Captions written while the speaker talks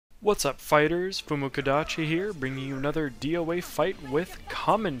What's up, fighters? Fuma Kodachi here, bringing you another DOA fight with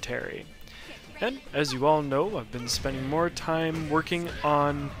commentary. And as you all know, I've been spending more time working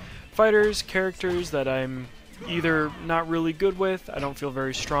on fighters, characters that I'm either not really good with, I don't feel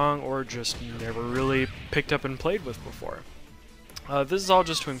very strong, or just never really picked up and played with before. This is all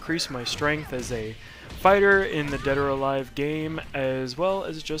just to increase my strength as a fighter in the Dead or Alive game, as well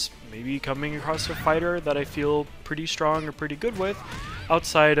as just maybe coming across a fighter that I feel pretty strong or pretty good with,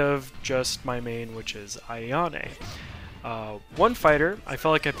 outside of just my main, which is Ayane. One fighter I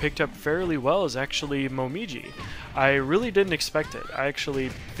felt like I picked up fairly well is actually Momiji. I really didn't expect it. I actually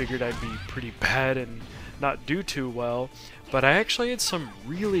figured I'd be pretty bad and not do too well, but I actually had some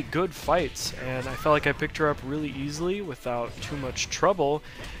really good fights, and I felt like I picked her up really easily without too much trouble,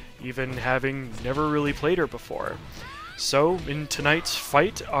 even having never really played her before. So, in tonight's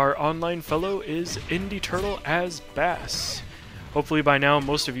fight, our online fellow is Indie Turtle as Bass. Hopefully by now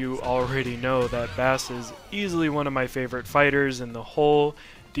most of you already know that Bass is easily one of my favorite fighters in the whole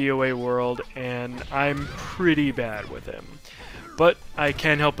DOA world, and I'm pretty bad with him. But I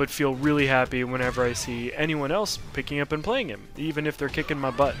can't help but feel really happy whenever I see anyone else picking up and playing him, even if they're kicking my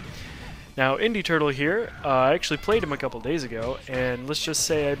butt. Now, Indie Turtle here, I actually played him a couple days ago, and let's just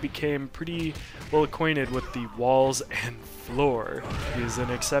say I became pretty well acquainted with the walls and floor. He's an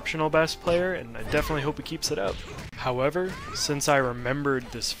exceptional bass player, and I definitely hope he keeps it up. However, since I remembered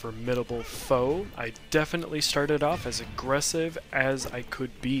this formidable foe, I definitely started off as aggressive as I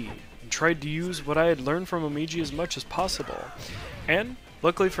could be, and tried to use what I had learned from Momiji as much as possible. And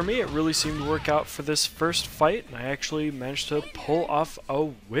luckily for me, it really seemed to work out for this first fight, and I actually managed to pull off a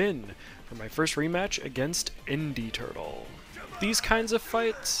win for my first rematch against Indie Turtle. These kinds of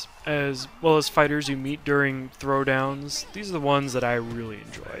fights, as well as fighters you meet during throwdowns, these are the ones that I really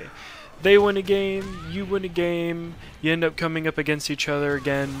enjoy. They win a game, you win a game, you end up coming up against each other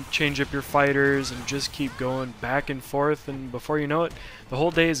again, change up your fighters, and just keep going back and forth, and before you know it, the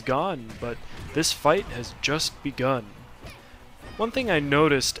whole day is gone, but this fight has just begun. One thing I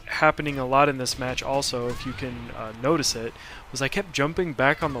noticed happening a lot in this match also, if you can notice it, was I kept jumping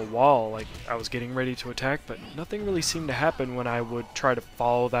back on the wall like I was getting ready to attack, but nothing really seemed to happen when I would try to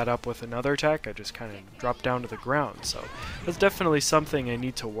follow that up with another attack. I just kind of dropped down to the ground, so that's definitely something I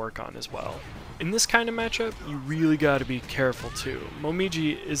need to work on as well. In this kind of matchup, you really gotta be careful too.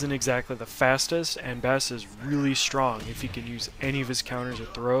 Momiji isn't exactly the fastest, and Bass is really strong if he can use any of his counters or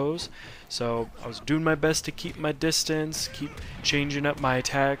throws. So I was doing my best to keep my distance, keep changing up my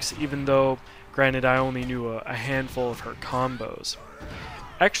attacks, even though, granted, I only knew a handful of her combos.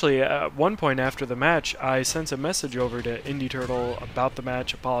 Actually, at one point after the match, I sent a message over to Indie Turtle about the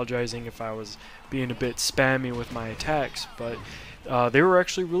match, apologizing if I was being a bit spammy with my attacks, but they were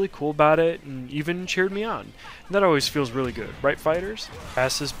actually really cool about it and even cheered me on. And that always feels really good, right, fighters?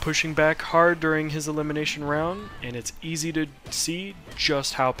 Bass is pushing back hard during his elimination round, and it's easy to see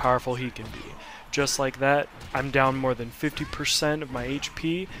just how powerful he can be. Just like that, I'm down more than 50% of my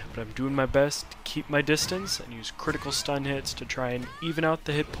HP, but I'm doing my best to keep my distance and use critical stun hits to try and even out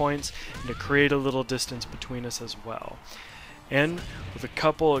the hit points and to create a little distance between us as well. And with a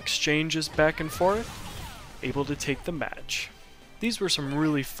couple exchanges back and forth, able to take the match. These were some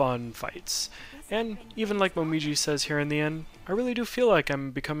really fun fights, and even like Momiji says here in the end, I really do feel like I'm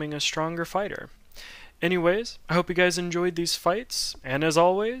becoming a stronger fighter. Anyways, I hope you guys enjoyed these fights, and as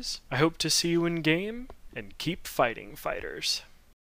always, I hope to see you in game, and keep fighting, fighters.